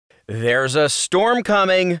There's a storm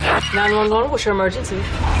coming. 911, what's your emergency?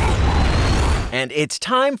 And it's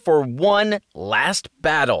time for one last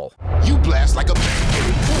battle. You blast like a...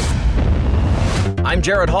 I'm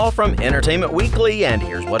Jared Hall from Entertainment Weekly, and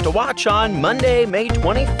here's what to watch on Monday, May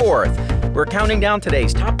 24th. We're counting down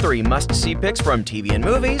today's top 3 must-see picks from TV and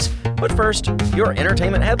movies, but first, your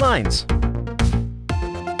entertainment headlines.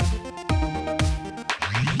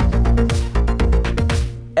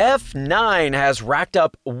 F9 has racked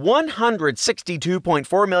up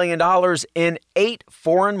 $162.4 million in 8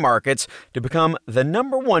 foreign markets to become the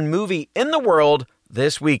 #1 movie in the world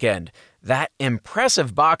this weekend. That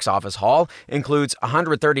impressive box office haul includes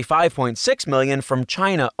 $135.6 million from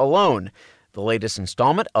China alone. The latest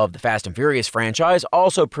installment of the Fast and Furious franchise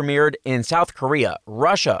also premiered in South Korea,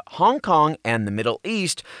 Russia, Hong Kong, and the Middle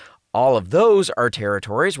East. All of those are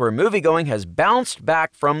territories where moviegoing has bounced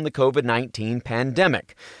back from the COVID-19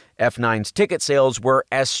 pandemic. F9's ticket sales were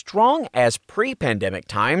as strong as pre-pandemic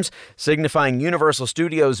times, signifying Universal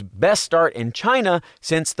Studios' best start in China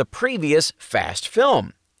since the previous Fast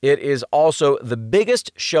film. It is also the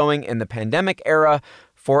biggest showing in the pandemic era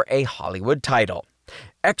for a Hollywood title.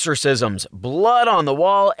 Exorcisms, blood on the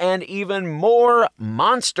wall, and even more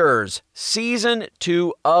monsters. Season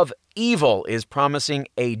 2 of Evil is promising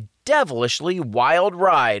a devilishly wild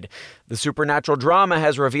ride. The supernatural drama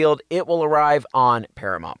has revealed it will arrive on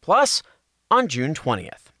Paramount Plus on June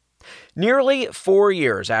 20th. Nearly 4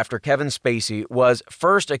 years after Kevin Spacey was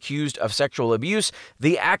first accused of sexual abuse,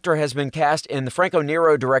 the actor has been cast in the Franco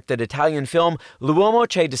Nero-directed Italian film L'uomo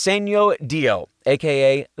che disegno Dio,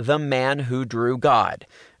 aka The Man Who Drew God.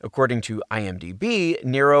 According to IMDb,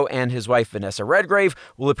 Nero and his wife Vanessa Redgrave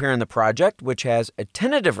will appear in the project, which has a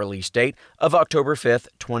tentative release date of October 5th,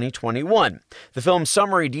 2021. The film's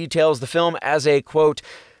summary details the film as a, quote,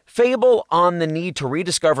 fable on the need to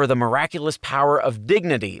rediscover the miraculous power of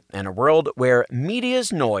dignity in a world where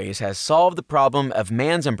media's noise has solved the problem of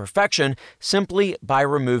man's imperfection simply by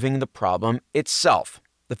removing the problem itself.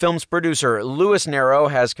 The film's producer, Louis Nero,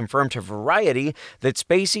 has confirmed to Variety that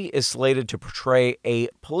Spacey is slated to portray a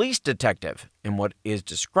police detective in what is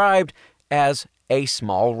described as a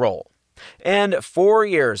small role. And 4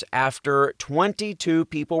 years after 22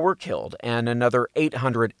 people were killed and another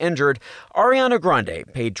 800 injured, Ariana Grande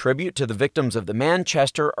paid tribute to the victims of the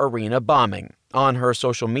Manchester Arena bombing. On her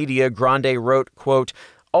social media, Grande wrote, quote,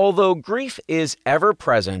 although grief is ever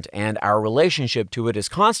present and our relationship to it is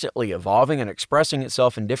constantly evolving and expressing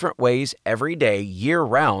itself in different ways every day,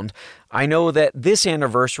 year-round, I know that this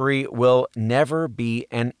anniversary will never be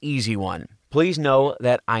an easy one. Please know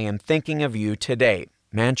that I am thinking of you today.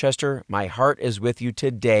 Manchester, my heart is with you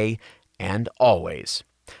today and always.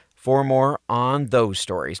 For more on those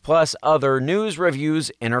stories, plus other news,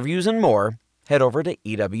 reviews, interviews, and more, head over to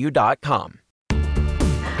EW.com.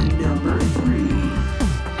 Number 3.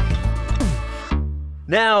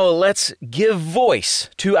 Now let's give voice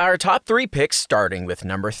to our top 3 picks, starting with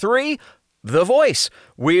number 3, The Voice.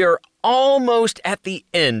 We're almost at the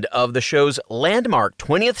end of the show's landmark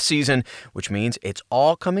 20th season, which means it's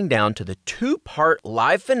all coming down to the 2-part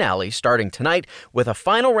live finale starting tonight with a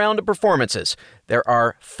final round of performances. There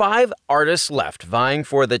are 5 artists left vying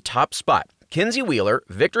for the top spot. Kinsey Wheeler,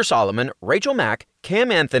 Victor Solomon, Rachel Mack,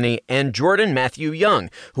 Cam Anthony, and Jordan Matthew Young,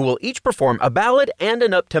 who will each perform a ballad and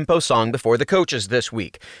an up-tempo song before the coaches this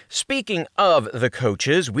week. Speaking of the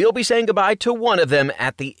coaches, we'll be saying goodbye to one of them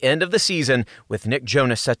at the end of the season, with Nick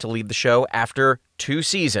Jonas set to leave the show after 2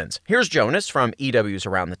 seasons. Here's Jonas from EW's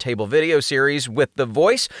Around the Table video series with The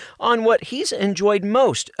Voice on what he's enjoyed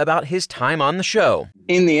most about his time on the show.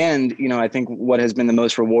 In the end, I think what has been the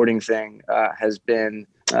most rewarding thing has been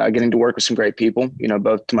getting to work with some great people,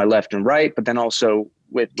 both to my left and right, but then also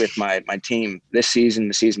with my team this season,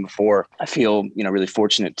 the season before. I feel, really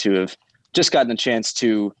fortunate to have just gotten a chance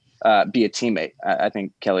to be a teammate. I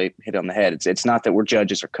think Kelly hit it on the head. It's not that we're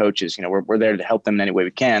judges or coaches. We're there to help them in any way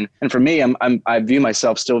we can. And for me, I view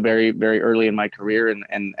myself still very, very early in my career and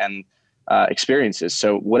experiences.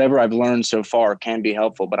 So whatever I've learned so far can be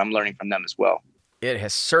helpful, but I'm learning from them as well. It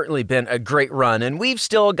has certainly been a great run, and we've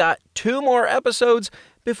still got 2 more episodes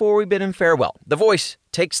before we bid him farewell. The Voice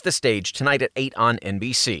takes the stage tonight at 8 on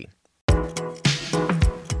NBC.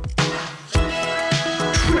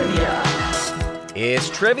 Trivia.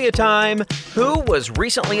 It's trivia time. Who was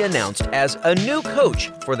recently announced as a new coach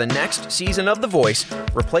for the next season of The Voice,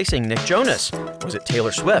 replacing Nick Jonas? Was it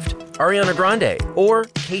Taylor Swift, Ariana Grande, or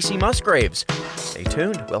Casey Musgraves? Stay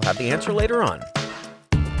tuned. We'll have the answer later on.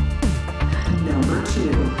 Number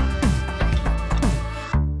 2.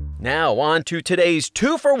 Now on to today's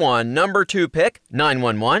 2-for-1 number 2 pick,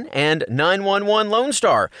 911 and 911 Lone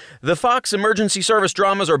Star. The Fox emergency service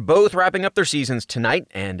dramas are both wrapping up their seasons tonight,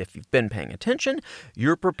 and if you've been paying attention,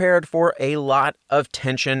 you're prepared for a lot of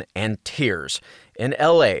tension and tears. In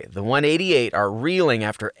LA, the 188 are reeling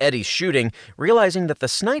after Eddie's shooting, realizing that the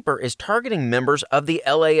sniper is targeting members of the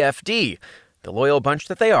LAFD. The loyal bunch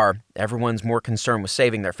that they are, everyone's more concerned with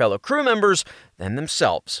saving their fellow crew members than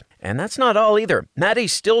themselves. And that's not all either.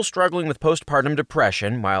 Maddie's still struggling with postpartum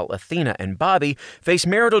depression, while Athena and Bobby face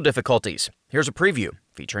marital difficulties. Here's a preview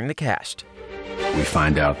featuring the cast. We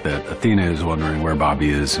find out that Athena is wondering where Bobby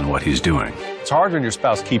is and what he's doing. It's hard when your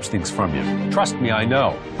spouse keeps things from you. Trust me, I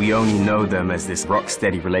know. We only know them as this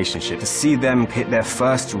rock-steady relationship. To see them hit their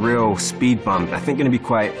first real speed bump, I think going to be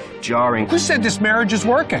quite jarring. Who said this marriage is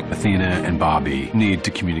working? Athena and Bobby need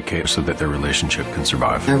to communicate so that their relationship can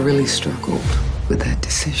survive. I really struggled with that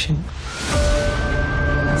decision.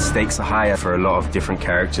 Stakes are higher for a lot of different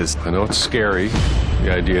characters. I know it's scary,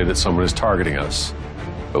 the idea that someone is targeting us,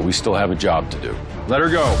 but we still have a job to do. Let her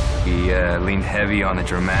go. He leaned heavy on the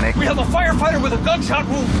dramatic. We have a firefighter with a gunshot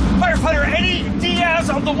wound. Firefighter Eddie Diaz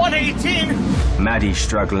on the 118. Maddie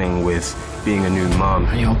struggling with being a new mom.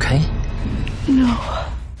 Are you okay? No.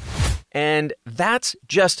 And that's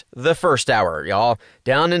just the first hour, y'all.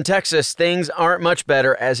 Down in Texas, things aren't much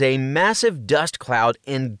better as a massive dust cloud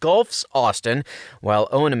engulfs Austin, while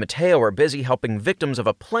Owen and Mateo are busy helping victims of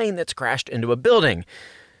a plane that's crashed into a building.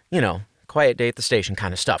 You know, quiet day at the station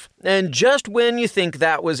kind of stuff. And just when you think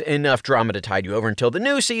that was enough drama to tide you over until the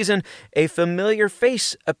new season, a familiar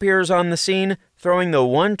face appears on the scene, throwing the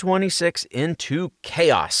 126 into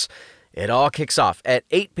chaos. It all kicks off at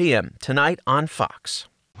 8 p.m. tonight on Fox.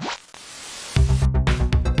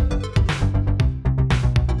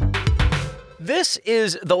 This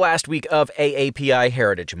is the last week of AAPI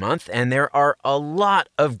Heritage Month, and there are a lot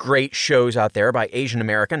of great shows out there by Asian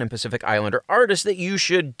American and Pacific Islander artists that you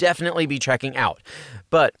should definitely be checking out.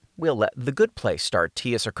 But we'll let The Good Place star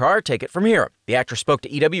Tia Sarkar take it from here. The actress spoke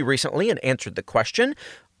to EW recently and answered the question,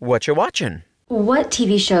 "What you watching?" What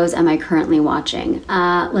TV shows am I currently watching?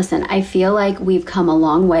 Listen, I feel like we've come a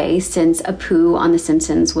long way since Apu on The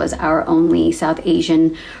Simpsons was our only South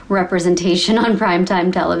Asian representation on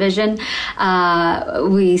primetime television.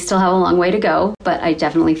 We still have a long way to go, but I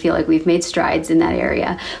definitely feel like we've made strides in that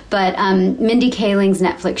area. But Mindy Kaling's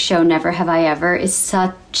Netflix show, Never Have I Ever, is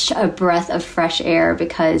such a breath of fresh air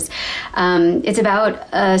because it's about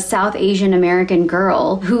a South Asian American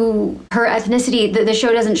girl who, her ethnicity, the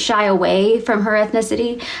show doesn't shy away from her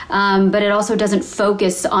ethnicity, but it also doesn't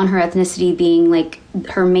focus on her ethnicity being like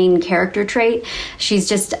her main character trait. She's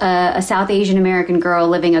just a South Asian American girl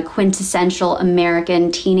living a quintessential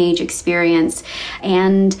American teenage experience,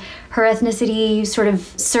 and her ethnicity sort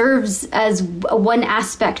of serves as one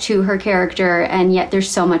aspect to her character, and yet there's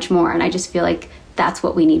so much more, and I just feel like that's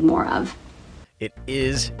what we need more of. It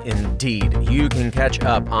is indeed. You can catch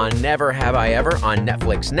up on Never Have I Ever on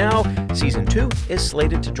Netflix now. Season 2 is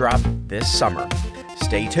slated to drop this summer.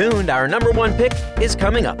 Stay tuned. Our number 1 pick is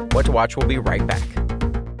coming up. What to Watch will be right back.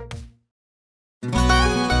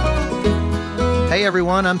 Hey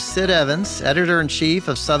everyone, I'm Sid Evans, editor-in-chief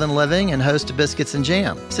of Southern Living and host of Biscuits and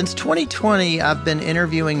Jam. Since 2020, I've been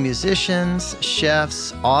interviewing musicians,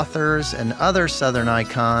 chefs, authors, and other Southern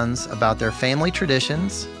icons about their family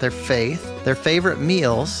traditions, their faith, their favorite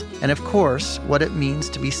meals, and of course, what it means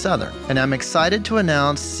to be Southern. And I'm excited to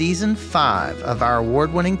announce Season 5 of our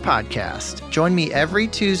award-winning podcast. Join me every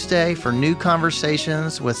Tuesday for new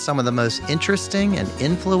conversations with some of the most interesting and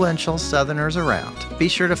influential Southerners around. Be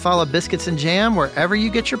sure to follow Biscuits and Jam wherever you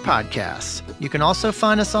get your podcasts. You can also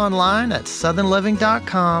find us online at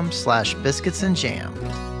southernliving.com/biscuitsandjam.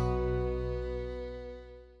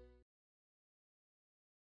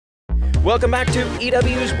 Welcome back to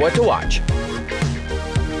EW's What to Watch.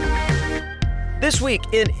 This week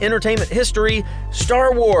in entertainment history,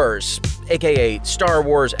 Star Wars, aka Star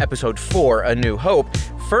Wars Episode 4, A New Hope,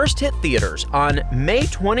 first hit theaters on May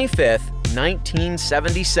 25th,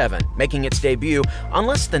 1977, making its debut on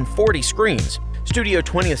less than 40 screens. Studio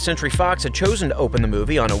 20th Century Fox had chosen to open the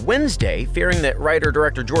movie on a Wednesday, fearing that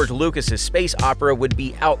writer-director George Lucas's space opera would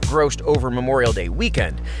be outgrossed over Memorial Day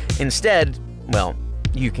weekend. Instead, well,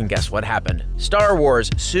 you can guess what happened. Star Wars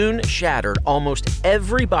soon shattered almost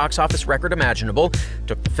every box office record imaginable,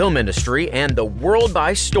 took the film industry and the world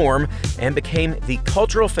by storm, and became the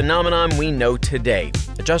cultural phenomenon we know today.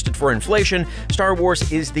 Adjusted for inflation, Star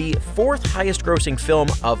Wars is the 4th highest grossing film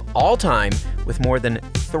of all time, with more than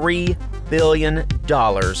 $3 billion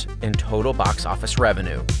in total box office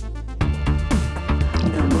revenue.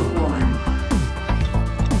 Number 1.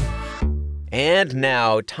 And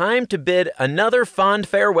now, time to bid another fond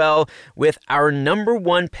farewell with our number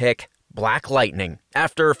one pick, Black Lightning.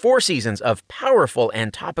 After 4 seasons of powerful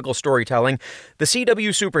and topical storytelling, the CW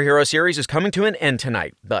superhero series is coming to an end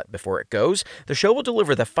tonight. But before it goes, the show will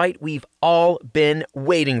deliver the fight we've all been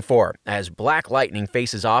waiting for as Black Lightning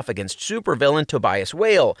faces off against supervillain Tobias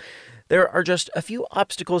Whale. There are just a few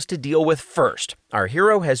obstacles to deal with first. Our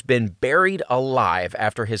hero has been buried alive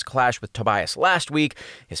after his clash with Tobias last week.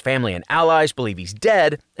 His family and allies believe he's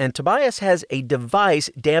dead, and Tobias has a device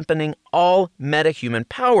dampening all metahuman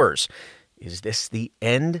powers. Is this the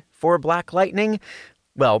end for Black Lightning?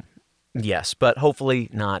 Well, yes, but hopefully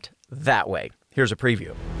not that way. Here's a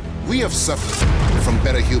preview. We have suffered from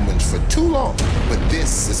better humans for too long, but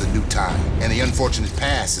this is a new time, and the unfortunate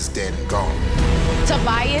past is dead and gone.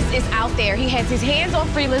 Tobias is out there. He has his hands on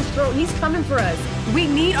Freeland's throat. He's coming for us. We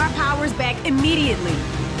need our powers back immediately.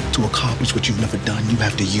 To accomplish what you've never done, you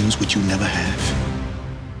have to use what you never have.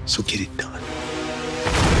 So get it done.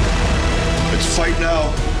 Let's fight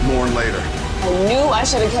now, mourn later. I knew I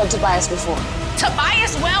should have killed Tobias before.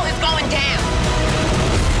 Tobias Well is going down.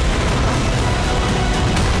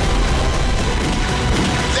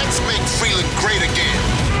 Let's make Freeland great again.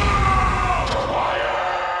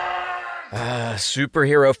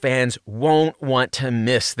 Superhero fans won't want to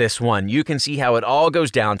miss this one. You can see how it all goes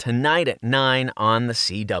down tonight at 9 on the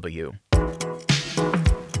CW.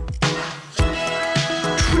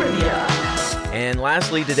 And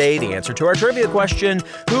lastly today, the answer to our trivia question: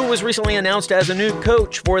 who was recently announced as a new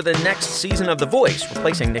coach for the next season of The Voice,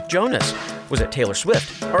 replacing Nick Jonas? Was it Taylor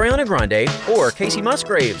Swift, Ariana Grande, or Casey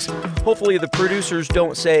Musgraves? Hopefully the producers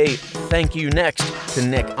don't say thank you next to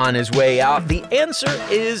Nick on his way out. The answer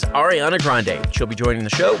is Ariana Grande. She'll be joining the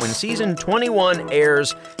show when season 21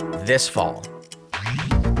 airs this fall.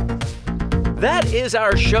 That is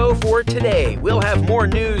our show for today. We'll have more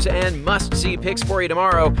news and must-see picks for you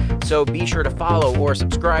tomorrow, so be sure to follow or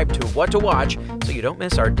subscribe to What to Watch so you don't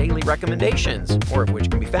miss our daily recommendations, more of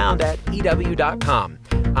which can be found at EW.com.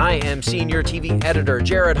 I am Senior TV Editor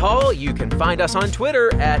Jared Hall. You can find us on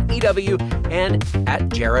Twitter at EW and at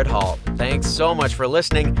Jared Hall. Thanks so much for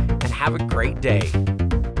listening, and have a great day.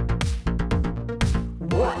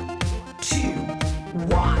 What to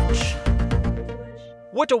watch?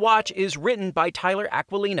 What to Watch is written by Tyler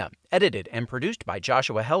Aquilina, edited and produced by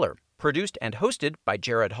Joshua Heller, produced and hosted by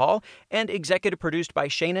Jared Hall, and executive produced by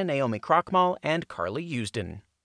Shayna Naomi Krochmal and Carly Usden.